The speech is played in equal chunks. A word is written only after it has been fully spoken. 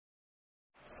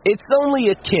It's only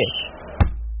a kick,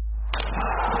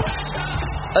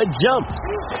 a jump,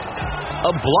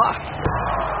 a block.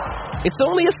 It's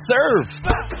only a serve.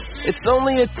 It's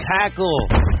only a tackle,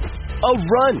 a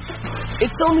run.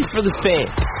 It's only for the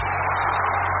fans.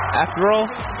 After all,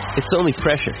 it's only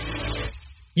pressure.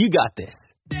 You got this.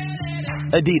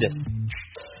 Adidas.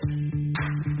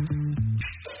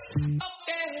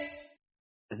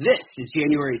 This is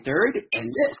January 3rd, and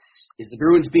this is the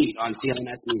Bruins Beat on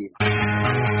CLNS Media.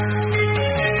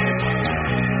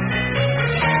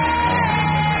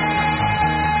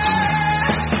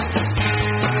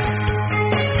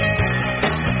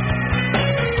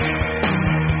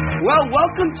 Well,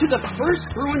 welcome to the first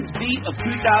Bruins Beat of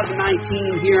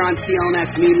 2019 here on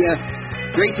CLNS Media.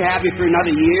 Great to have you for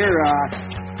another year.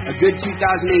 A good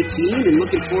 2018, and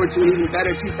looking forward to an even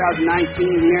better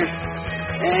 2019 here.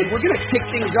 And we're going to kick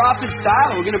things off in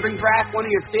style. We're going to bring back one of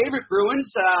your favorite Bruins,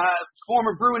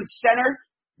 former Bruins center,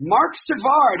 Marc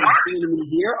Savard, is joining me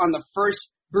here on the first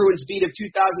Bruins Beat of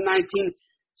 2019.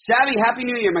 Savvy, Happy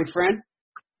New Year, my friend.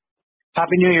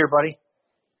 Happy New Year, buddy.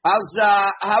 How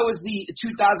was the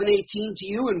 2018 to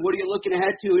you, and what are you looking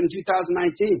ahead to in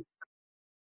 2019?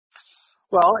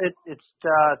 Well, it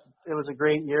was a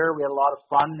great year. We had a lot of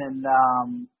fun, and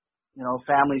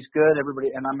family's good,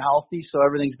 everybody, and I'm healthy, so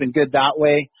everything's been good that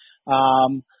way.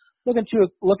 Looking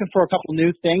for a couple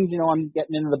new things. I'm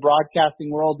getting into the broadcasting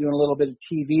world, doing a little bit of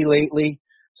TV lately,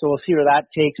 so we'll see where that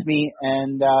takes me.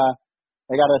 And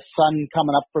I got a son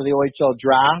coming up for the OHL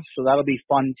draft, so that'll be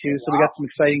fun too. So we got some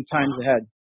exciting times ahead.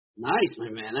 Nice, my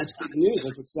man. That's good news.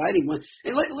 That's exciting.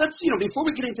 And let's before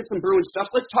we get into some Bruins stuff,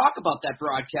 let's talk about that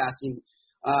broadcasting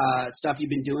stuff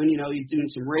you've been doing. You're doing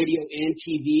some radio and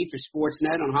TV for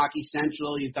Sportsnet on Hockey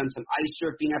Central. You've done some ice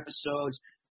surfing episodes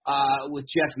with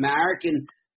Jeff Marek. And,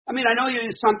 I know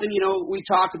it's something, we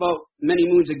talked about many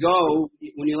moons ago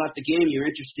when you left the game you're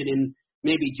interested in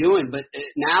maybe doing. But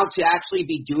now to actually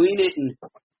be doing it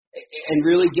and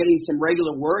really getting some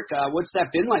regular work, what's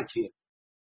that been like for you?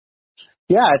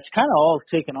 Yeah, it's kind of all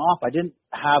taken off. I didn't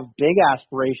have big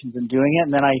aspirations in doing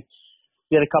it, and then I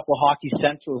did a couple of Hockey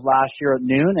Centrals last year at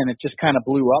noon, and it just kind of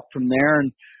blew up from there.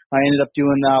 And I ended up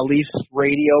doing Leafs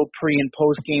radio pre- and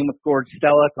post-game with Gord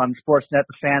Stellick on Sportsnet,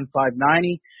 the Fan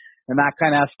 590, and that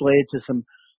kind of escalated to some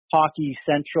Hockey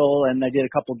Central, and I did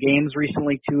a couple games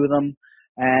recently, 2 of them.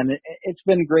 And it's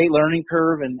been a great learning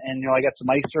curve, and I got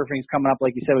some ice surfings coming up,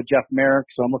 like you said, with Jeff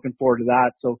Marek, so I'm looking forward to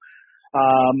that. So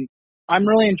I'm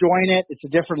really enjoying it. It's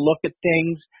a different look at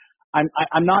things.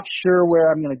 I'm not sure where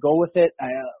I'm going to go with it.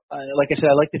 Like I said,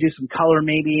 I'd like to do some color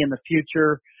maybe in the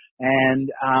future,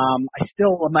 and I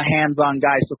still am a hands-on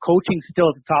guy, so coaching's still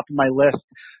at the top of my list,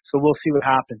 so we'll see what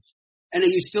happens. And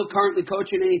are you still currently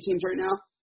coaching any teams right now?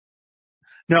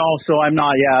 No, so I'm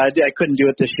not. Yeah, I couldn't do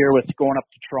it this year with going up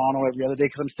to Toronto every other day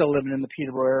because I'm still living in the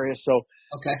Peterborough area, so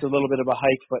okay. It's a little bit of a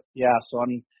hike, but yeah, so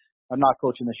I'm not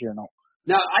coaching this year, no.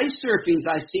 Now, ice surfing,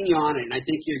 I've seen you on it, and I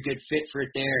think you're a good fit for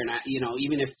it there. And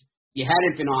even if you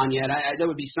hadn't been on yet, that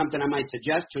would be something I might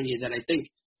suggest to you that I think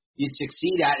you'd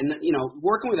succeed at. And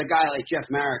working with a guy like Jeff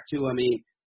Marek too,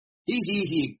 he's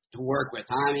easy to work with.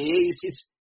 It's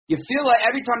you feel like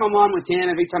every time I'm on with him,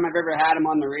 every time I've ever had him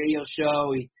on the radio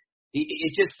show,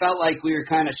 it just felt like we were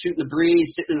kind of shooting the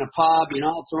breeze, sitting in a pub,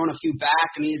 throwing a few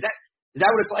back. Is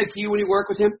that what it's like for you when you work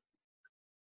with him?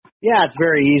 Yeah, it's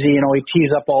very easy. He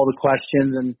tees up all the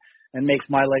questions and makes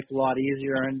my life a lot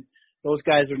easier. And those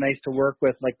guys are nice to work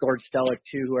with, like Gord Stellick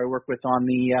too, who I work with on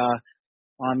the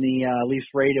Leafs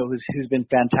radio, who's been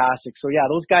fantastic. So yeah,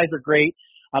 those guys are great.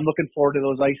 I'm looking forward to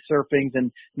those ice surfings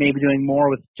and maybe doing more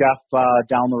with Jeff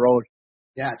down the road.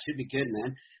 Yeah, it should be good,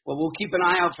 man. Well, we'll keep an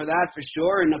eye out for that for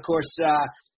sure. And of course,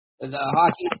 the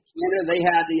Hockey Night in Canada, they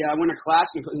had the Winter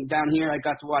Classic down here. I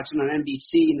got to watch it on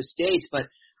NBC in the States, but.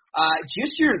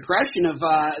 Just your impression of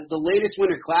the latest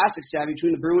Winter Classic, Savvy,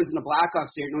 between the Bruins and the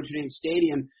Blackhawks here at Notre Dame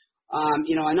Stadium.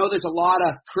 I know there's a lot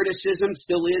of criticism,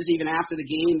 still is, even after the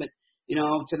game, but,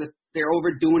 they're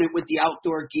overdoing it with the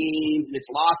outdoor games, and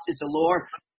it's lost its allure.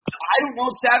 I don't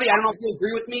know, Savvy, I don't know if you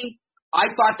agree with me.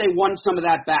 I thought they won some of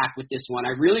that back with this one.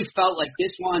 I really felt like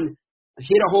this one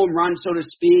hit a home run, so to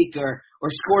speak, or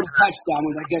scored a touchdown,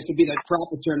 which I guess would be the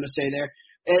proper term to say there.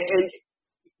 And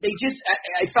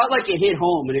I felt like it hit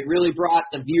home, and it really brought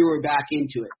the viewer back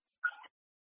into it.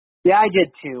 Yeah, I did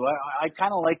too. I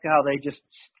kind of liked how they just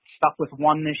stuck with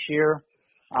one this year.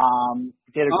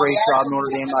 Did a great job, Notre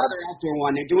Dame. Another outdoor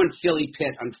one. They're doing Philly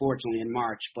Pitt, unfortunately, in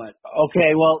March. But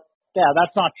okay, well, yeah,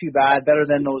 that's not too bad. Better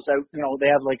than those.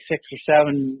 They had like 6 or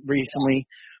 7 recently.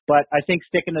 But I think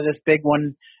sticking to this big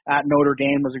one at Notre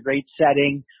Dame was a great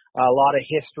setting. A lot of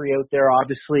history out there,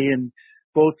 obviously, and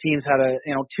both teams had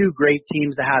two great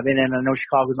teams to have in it. And I know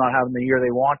Chicago's not having the year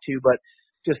they want to, but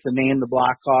just the name, the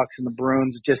Blackhawks and the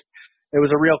Bruins, it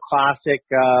was a real classic.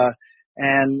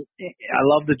 And I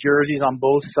love the jerseys on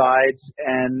both sides,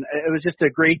 and it was just a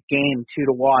great game too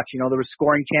to watch. There was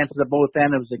scoring chances at both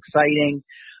ends. It was exciting.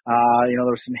 There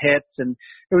were some hits, and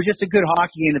it was just a good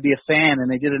hockey game to be a fan. And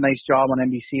they did a nice job on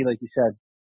NBC, like you said.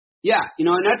 Yeah,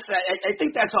 and that's I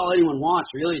think that's all anyone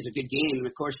wants really is a good game. And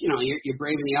of course, you're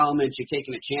braving the elements. You're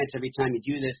taking a chance every time you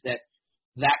do this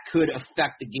that could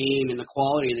affect the game and the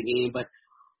quality of the game. But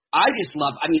I just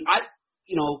love.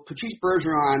 Patrice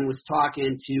Bergeron was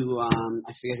talking to,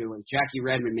 I forget who it was, Jackie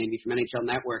Redmond maybe from NHL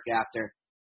Network after,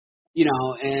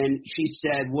 and she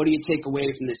said, what do you take away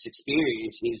from this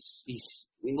experience?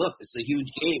 And look, it's a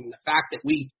huge game. And the fact that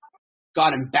we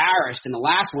got embarrassed in the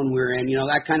last one we were in,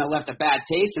 that kind of left a bad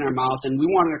taste in our mouth, and we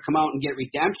wanted to come out and get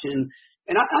redemption.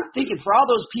 And I'm thinking for all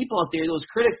those people out there, those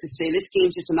critics that say this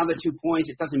game's just another 2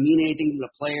 points, it doesn't mean anything to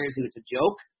the players, and it's a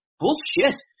joke,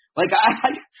 bullshit. Like,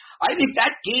 I think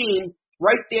that game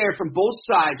right there from both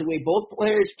sides, the way both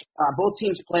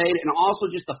teams played, and also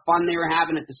just the fun they were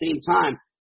having at the same time.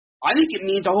 I think it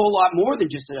means a whole lot more than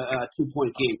just a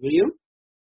 2-point game. Do you?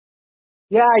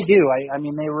 Yeah, I do. I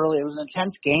mean, it was an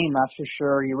intense game, that's for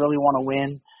sure. You really want to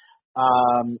win,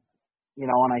 and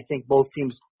I think both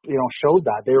teams, showed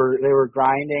that they were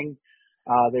grinding.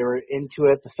 They were into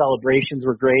it. The celebrations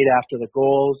were great after the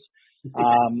goals.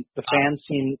 The fans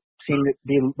seemed to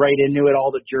be right into it,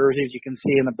 all the jerseys you can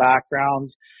see in the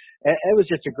backgrounds. It was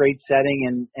just a great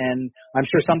setting, and I'm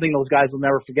sure something those guys will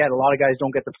never forget. A lot of guys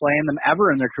don't get to play in them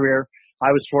ever in their career. I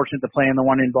was fortunate to play in the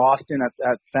one in Boston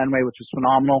at Fenway, which was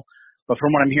phenomenal. But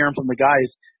from what I'm hearing from the guys,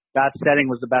 that setting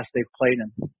was the best they've played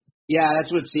in. Yeah, that's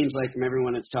what it seems like from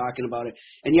everyone that's talking about it.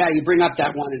 And, yeah, you bring up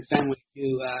that one in Fenway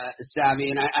too,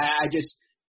 Savvy, and I just,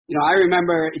 I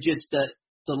remember just the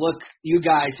look you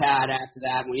guys had after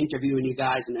that when interviewing you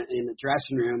guys in the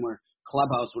dressing room or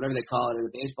clubhouse, whatever they call it, in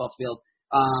the baseball field,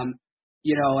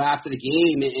 after the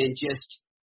game, and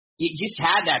you just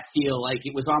had that feel like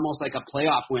it was almost like a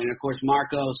playoff win. And of course,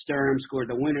 Marco Sturm scored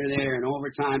the winner there in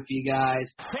overtime for you guys.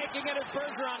 Taking it as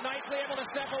Bergeron, nicely able to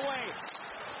step away.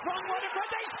 Wrong one, but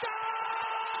they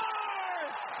score!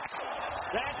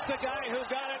 That's the guy who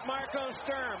got it, Marco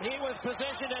Sturm. He was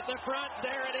positioned at the front.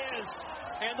 There it is.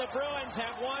 And the Bruins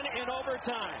have won in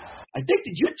overtime. I think,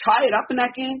 did you tie it up in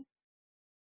that game?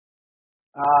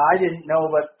 I didn't know,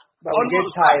 but we did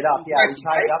tie it up. Yeah, we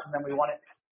tied it up, and then we won it.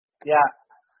 Yeah.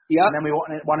 Yep. And then we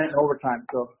won it in overtime.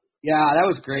 So. Yeah, that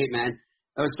was great, man.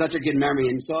 That was such a good memory.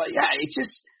 And so, yeah, it's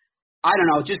just, I don't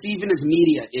know, just even as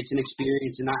media, it's an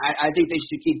experience. And I think they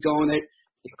should keep going with it.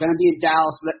 They're going to be in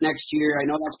Dallas next year. I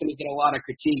know that's going to get a lot of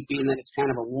critique, being that it's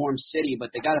kind of a warm city, but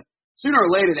they got to, sooner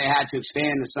or later, they had to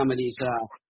expand to some of these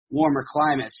warmer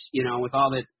climates, with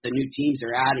all the new teams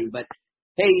they're adding. But,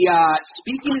 hey,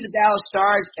 speaking of the Dallas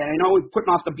Stars, and I know we're putting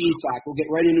off the B-talk, we'll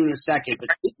get right into it in a second, but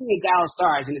speaking of Dallas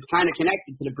Stars, and it's kind of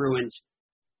connected to the Bruins,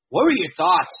 what were your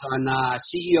thoughts on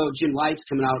CEO Jim Lites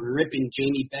coming out and ripping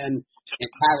Jamie Benn and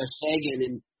Tyler Seguin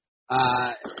and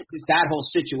that whole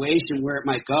situation, where it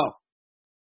might go?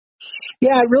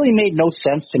 Yeah, it really made no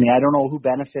sense to me. I don't know who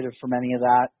benefited from any of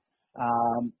that.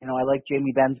 I like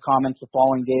Jamie Benn's comments the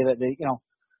following day that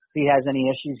if he has any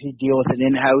issues, he'd deal with it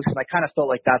in-house. And I kind of felt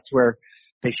like that's where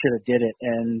they should have did it.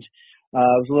 And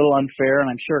it was a little unfair, and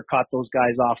I'm sure it caught those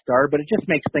guys off guard. But it just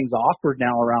makes things awkward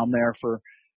now around there for,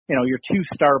 your two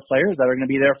star players that are going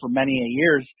to be there for many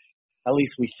years, at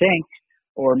least we think.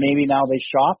 Or maybe now they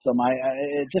shopped them.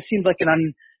 It just seems like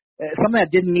something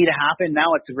that didn't need to happen.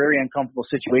 Now it's a very uncomfortable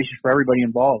situation for everybody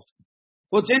involved.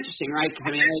 Well, it's interesting, right?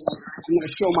 Because, I'm going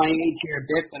to show my age here a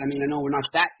bit, but, I know we're not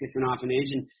that different off in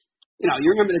age. And, you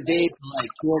remember the days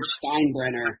like George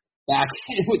Steinbrenner back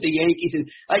with the Yankees. And,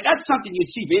 that's something you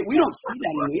see. We don't see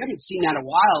that anymore. We haven't seen that in a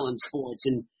while in sports.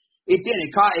 And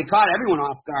it caught everyone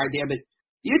off guard there. But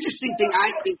the interesting thing I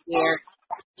think there,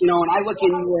 when I look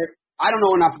in where, I don't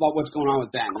know enough about what's going on with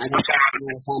Ben. I don't talk to him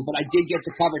all the time, but I did get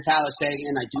to cover Tyler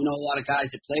Seguin. I do know a lot of guys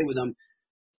that play with him.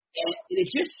 And it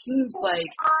just seems like,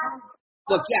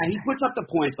 look, yeah, he puts up the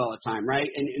points all the time, right?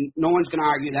 And no one's going to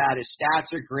argue that. His stats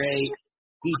are great.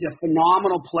 He's a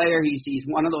phenomenal player. He's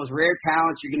one of those rare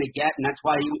talents you're going to get, and that's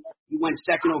why he went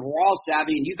second overall,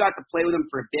 Savvy, and you got to play with him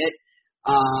for a bit.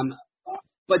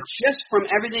 But just from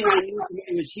everything I knew from when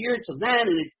he was here till then,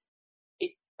 and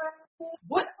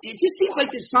it just seems like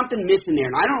there's something missing there.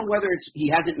 And I don't know whether it's he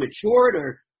hasn't matured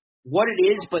or what it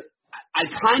is, but I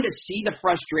kind of see the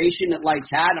frustration that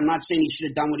Lites had. I'm not saying he should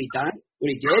have done what he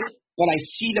did, but I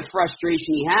see the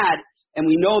frustration he had. And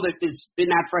we know that there's been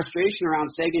that frustration around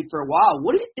Seguin for a while.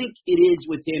 What do you think it is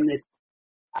with him that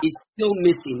is still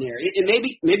missing there. And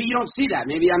maybe you don't see that.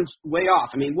 Maybe I'm way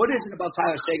off. I mean, what is it about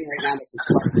Tyler Seguin right now that can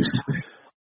spark?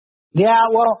 Yeah,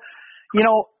 well,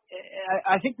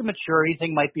 I think the maturity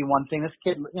thing might be one thing. This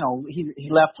kid, he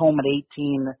left home at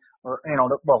 18 or,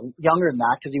 younger than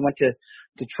that because he went to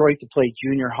Detroit to play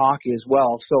junior hockey as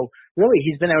well. So really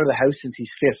he's been out of the house since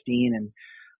he's 15 and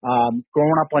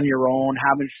growing up on your own,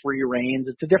 having free reins.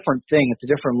 It's a different thing. It's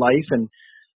a different life. And,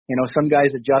 some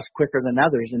guys adjust quicker than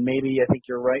others. And maybe I think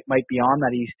you're right, might be on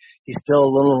that. He's still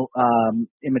a little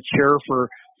immature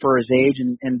for his age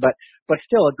but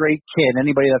still a great kid.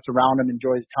 Anybody that's around him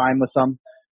enjoys time with him.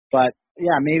 But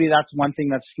yeah, maybe that's one thing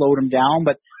that's slowed him down.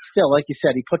 But still, like you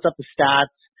said, he puts up the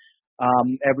stats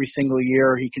every single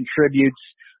year. He contributes,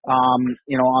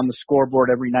 on the scoreboard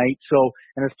every night. So,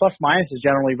 and his plus minus is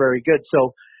generally very good.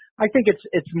 So, I think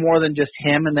it's more than just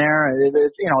him in there.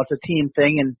 It's a team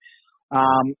thing, and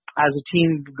as a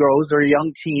team grows, they're a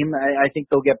young team. I think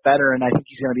they'll get better, and I think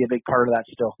he's going to be a big part of that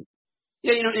still.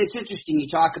 Yeah, it's interesting. You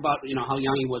talk about how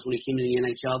young he was when he came to the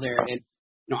NHL there, and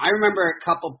I remember a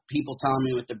couple people telling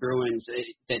me with the Bruins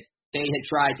that they had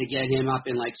tried to get him up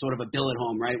in like sort of a billet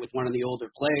home, right, with one of the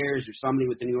older players or somebody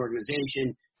within the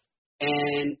organization,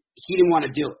 and he didn't want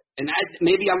to do it. And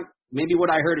maybe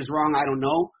what I heard is wrong. I don't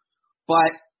know,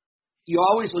 but you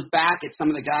always look back at some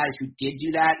of the guys who did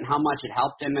do that and how much it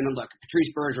helped them. And look,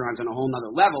 Patrice Bergeron's on a whole nother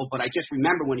level, but I just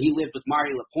remember when he lived with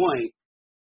Marty Lapointe,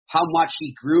 how much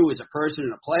he grew as a person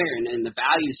and a player and the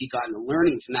values he got and the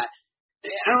learning from that.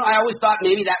 I always thought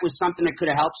maybe that was something that could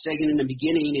have helped Seguin in the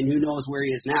beginning, and who knows where he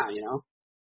is now,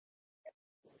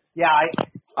 Yeah,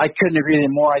 I couldn't agree with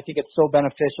you more. I think it's so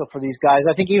beneficial for these guys.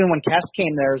 I think even when Kess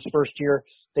came there his first year,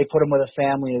 they put him with a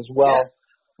family as well. Yeah.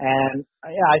 And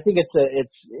yeah, I think it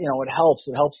helps.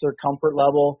 It helps their comfort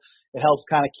level. It helps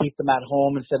kind of keep them at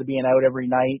home instead of being out every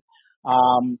night.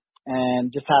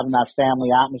 And just having that family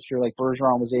atmosphere like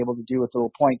Bergeron was able to do with the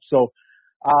Lapointe. So,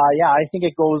 yeah, I think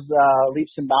it goes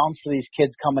leaps and bounds for these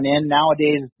kids coming in.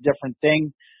 Nowadays, it's a different thing.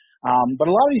 But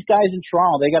a lot of these guys in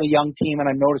Toronto, they got a young team, and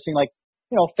I'm noticing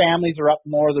families are up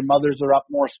more, their mothers are up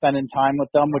more, spending time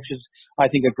with them, which is, I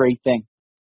think, a great thing.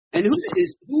 And who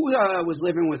was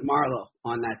living with Marlo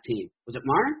on that team? Was it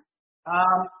Mar?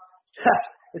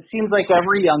 It seems like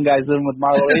every young guy's living with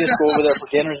Marlo. They just go over there for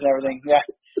dinners and everything. Yeah,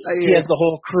 he has the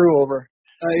whole crew over.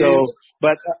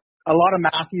 But a lot of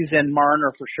Matthews and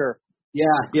Marner for sure.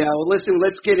 Yeah. Well, listen,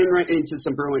 let's get into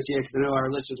some Bruins here because I know our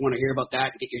listeners want to hear about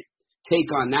that and get your take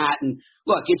on that. And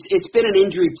look, it's been an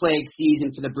injury-plagued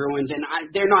season for the Bruins, and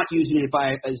they're not using it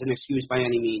as an excuse by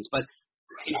any means. But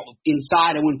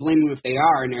inside, I wouldn't blame them if they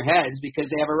are in their heads because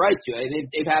they have a right to.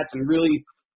 They've had some really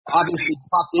obviously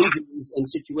tough injuries and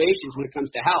situations when it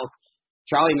comes to health.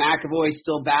 Charlie McAvoy's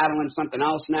still battling something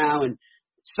else now, and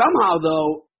somehow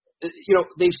though,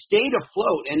 they've stayed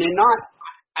afloat, and they're not.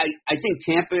 I think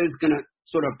Tampa is going to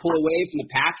sort of pull away from the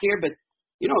pack here, but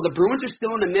the Bruins are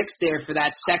still in the mix there for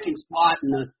that second spot in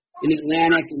the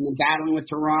Atlantic, and then battling with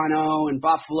Toronto and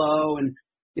Buffalo, and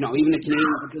even the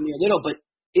Canadiens have been there a little, but.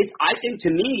 I think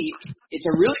to me, it's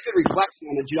a really good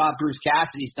reflection on the job Bruce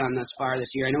Cassidy's done thus far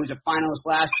this year. I know he was a finalist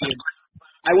last year.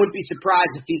 I wouldn't be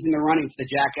surprised if he's in the running for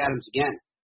the Jack Adams again.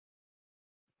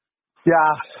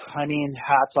 Yeah, I mean,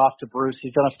 hats off to Bruce.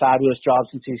 He's done a fabulous job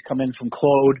since he's come in from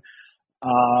Claude.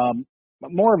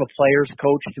 More of a player's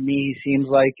coach to me, he seems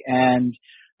like, and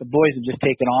the boys have just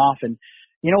taken off. And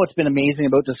what's been amazing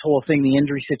about this whole thing, the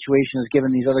injury situation has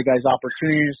given these other guys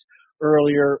opportunities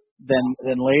earlier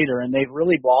than later, and they've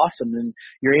really blossomed, and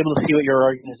you're able to see what your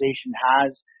organization has.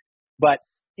 But,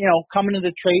 coming to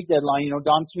the trade deadline,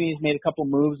 Don Sweeney's made a couple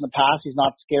moves in the past. He's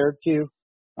not scared to.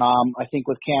 I think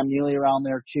with Cam Neely around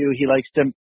there too, he likes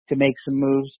to make some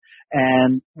moves,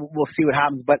 and we'll see what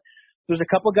happens. But there's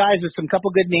some couple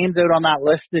good names out on that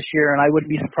list this year, and I wouldn't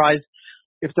be surprised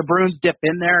if the Bruins dip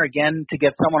in there again to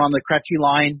get someone on the Krejci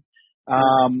line.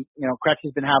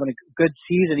 Krejci's been having a good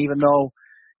season, even though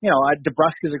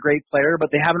DeBrusk is a great player, but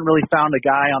they haven't really found a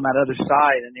guy on that other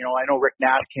side. And, I know Rick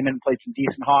Nash came in and played some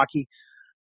decent hockey.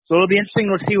 So it'll be interesting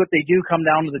to see what they do come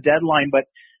down to the deadline. But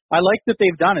I like that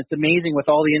they've done. It's amazing with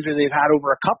all the injuries they've had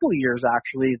over a couple of years,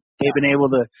 actually. They've been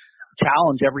able to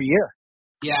challenge every year.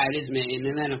 Yeah, it is, man.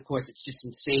 And then, of course, it's just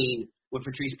insane what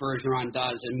Patrice Bergeron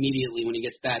does immediately when he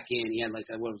gets back in. He had,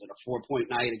 a 4-point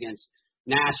night against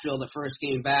Nashville the first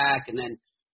game back, and then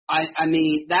I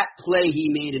mean, that play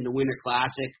he made in the Winter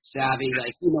Classic, Savvy,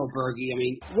 Bergie,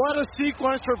 what a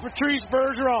sequence for Patrice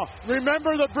Bergeron.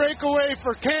 Remember the breakaway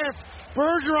for Kampf.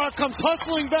 Bergeron comes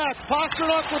hustling back,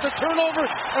 Pastrnak with a turnover,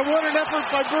 and what an effort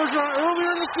by Bergeron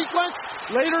earlier in the sequence.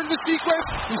 Later in the sequence,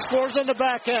 he scores on the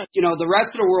back end. The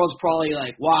rest of the world's probably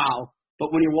like, wow, But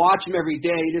when you watch him every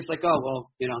day, you're just like, oh, well,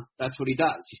 that's what he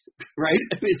does, right?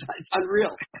 I mean, it's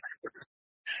unreal.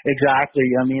 Exactly.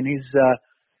 I mean,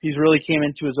 he's really came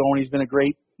into his own. He's been a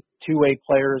great two-way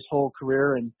player his whole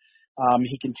career, and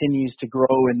he continues to grow.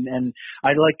 And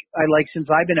I like since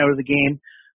I've been out of the game,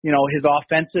 his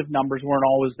offensive numbers weren't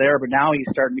always there, but now he's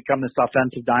starting to become this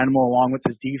offensive dynamo along with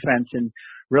his defense and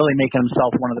really making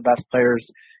himself one of the best players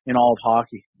in all of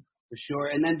hockey. For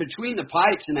sure. And then between the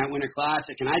pipes in that Winter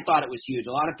Classic, and I thought it was huge.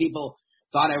 A lot of people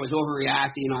thought I was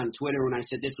overreacting on Twitter when I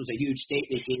said this was a huge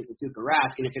statement game for Tuukka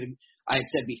Rask. And I had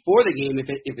said before the game,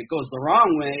 if it goes the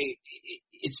wrong way,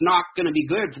 it's not going to be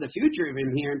good for the future of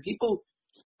him here. And people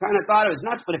kind of thought it was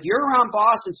nuts. But if you're around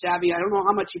Boston, Savvy, I don't know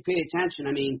how much you pay attention.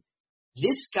 I mean,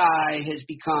 this guy has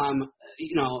become,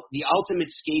 the ultimate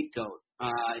scapegoat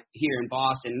here in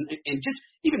Boston, and just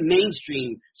even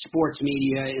mainstream sports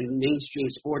media and mainstream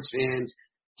sports fans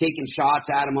taking shots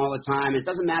at him all the time. It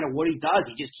doesn't matter what he does.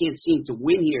 He just can't seem to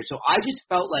win here. So I just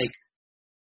felt like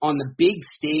on the big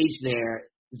stage there,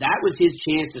 that was his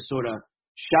chance to sort of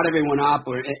shut everyone up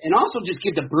and also just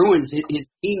give the Bruins, his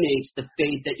teammates, the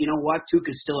faith that,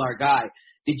 Tuukka's still our guy.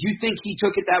 Did you think he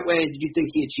took it that way, and did you think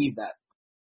he achieved that?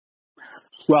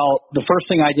 Well, the first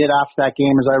thing I did after that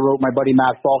game is I wrote my buddy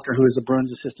Matt Faulkner, who is the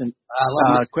Bruins assistant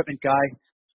equipment guy,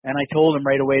 and I told him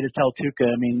right away to tell Tuukka.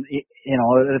 I mean,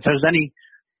 if there's any,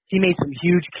 he made some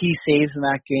huge key saves in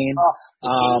that game.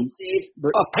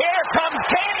 Here comes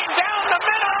Kane down the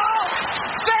middle.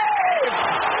 Save!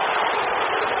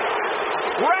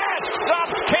 Rask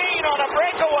stops Kane on a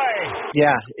breakaway.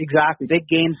 Yeah, exactly. Big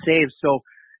game saves. So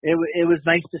it was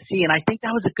nice to see, and I think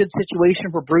that was a good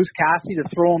situation for Bruce Cassidy to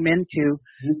throw him into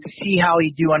to see how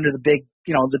he'd do under the big,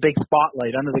 the big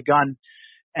spotlight, under the gun.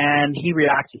 And he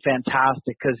reacted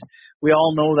fantastic because we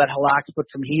all know that Halak's put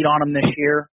some heat on him this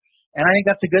year. And I think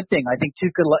that's a good thing. I think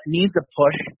Tuukka needs a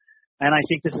push, and I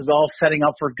think this is all setting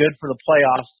up for good for the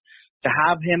playoffs to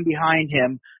have him behind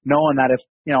him, knowing that if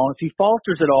he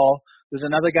falters at all, there's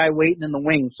another guy waiting in the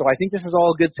wings. So I think this is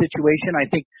all a good situation. I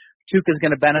think Tuukka's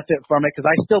going to benefit from it because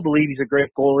I still believe he's a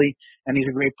great goalie and he's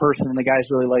a great person, and the guys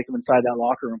really like him inside that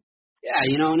locker room. Yeah,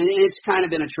 and it's kind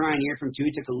of been a trying year from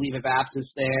Tuukka, a leave of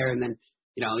absence there, and then,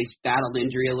 he's battled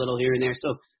injury a little here and there.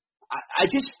 So I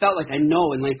just felt like I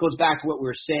know, and it goes back to what we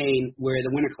were saying, where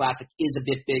the Winter Classic is a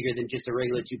bit bigger than just a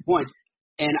regular 2 points.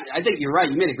 And I think you're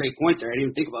right. You made a great point there. I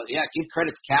didn't even think about it. Yeah, give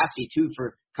credit to Cassidy, too,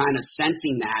 for kind of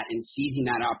sensing that and seizing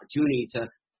that opportunity to,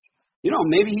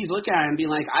 maybe he's looking at it and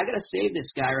being like, I got to save this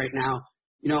guy right now,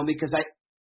 because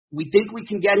we think we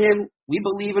can get him. We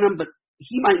believe in him, but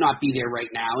he might not be there right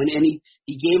now. And he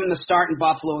gave him the start in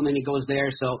Buffalo, and then he goes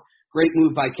there. So great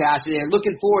move by Cassidy. And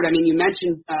looking forward, I mean, you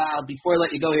mentioned before I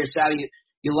let you go here, Savvy,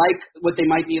 you like what they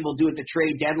might be able to do at the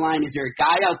trade deadline. Is there a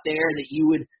guy out there that you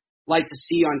would like to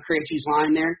see on Krejci's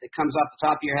line there that comes off the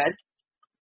top of your head?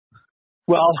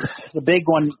 Well, the big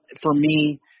one for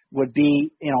me would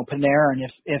be, Panarin.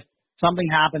 If something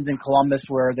happens in Columbus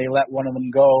where they let one of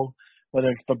them go, whether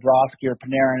it's Bobrovsky or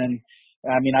Panarin, and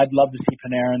I mean, I'd love to see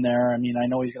Panarin there. I mean, I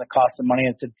know he's going to cost some money.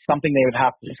 It's something they would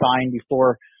have to sign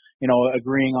before,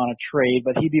 agreeing on a trade,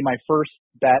 but he'd be my first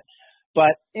bet.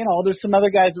 But, there's some other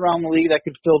guys around the league that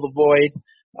could fill the void,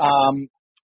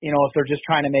 if they're just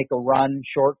trying to make a run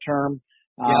short term.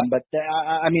 But,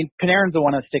 I mean, Panarin's the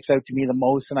one that sticks out to me the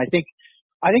most, and I think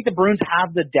the Bruins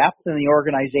have the depth in the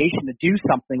organization to do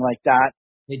something like that.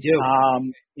 They do.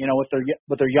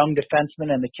 With their young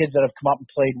defensemen and the kids that have come up and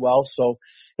played well. So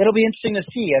it'll be interesting to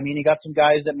see. I mean, you got some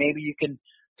guys that maybe you can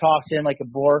toss in like a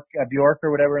Bjork or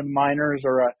whatever in the minors,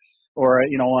 or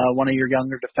one of your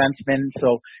younger defensemen.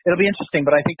 So it'll be interesting.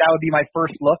 But I think that would be my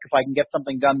first look if I can get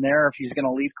something done there. If he's going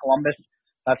to leave Columbus,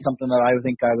 that's something that I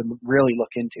think I would really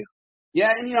look into.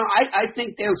 Yeah, and I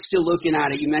think they're still looking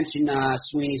at it. You mentioned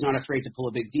Sweeney's not afraid to pull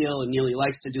a big deal, and Neely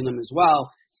likes to do them as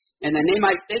well. And then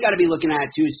they got to be looking at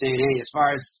it too, saying, hey, as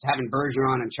far as having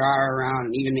Bergeron and Chara around,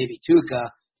 and even maybe Tuukka,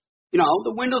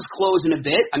 the window's closing a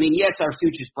bit. I mean, yes, our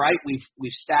future's bright.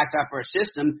 We've stacked up our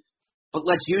system, but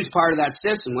let's use part of that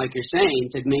system, like you're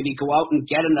saying, to maybe go out and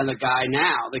get another guy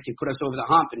now that can put us over the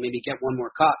hump and maybe get one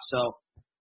more cup. So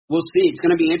we'll see. It's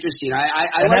going to be interesting.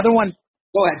 Another one.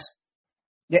 Go ahead.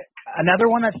 Yeah,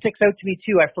 another one that sticks out to me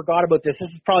too. I forgot about this.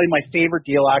 This is probably my favorite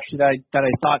deal actually that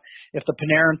I thought if the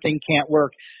Panarin thing can't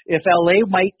work, if LA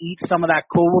might eat some of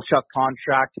that Kovalchuk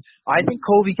contract, I think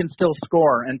Kobe can still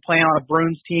score and play on a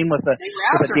Bruins team with a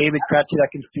David Krejci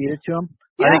that can feed it to him.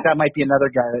 Yeah. I think that might be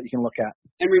another guy that you can look at.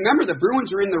 And remember, the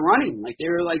Bruins are in the running. Like they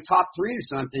were like top 3 or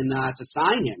something to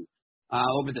sign him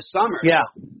over the summer. Yeah,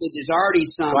 There's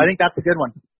already some. So I think that's a good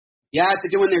one. Yeah, it's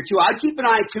a good one there, too. I'd keep an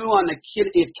eye, too, on the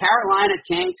kid. If Carolina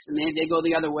tanks and they go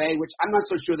the other way, which I'm not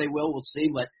so sure they will, we'll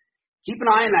see. But keep an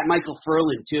eye on that Michael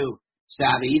Furlan, too,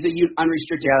 Savvy. He's a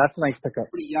unrestricted. Yeah, that's a nice pickup.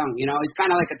 Pretty young, you know. He's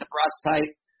kind of like a DeBrus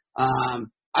type.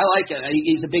 I like it.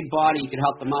 He's a big body. You can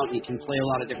help him out, and he can play a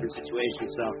lot of different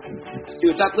situations. So, see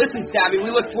what's up. Listen, Savvy,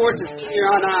 we look forward to seeing you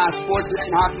on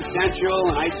Sportsnet and Hockey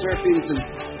Central and Ice Surfing.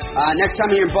 And next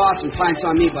time you're in Boston, planks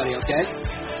on me, buddy, okay?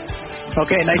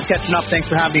 Okay, nice catching up. Thanks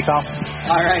for having me, Kyle.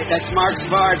 All right, that's Marc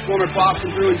Savard, former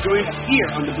Boston Bruin, joining us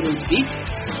here on the Bruins Beat.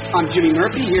 I'm Jimmy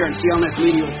Murphy here on CLNS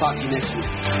Media. We'll talk to you next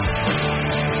week.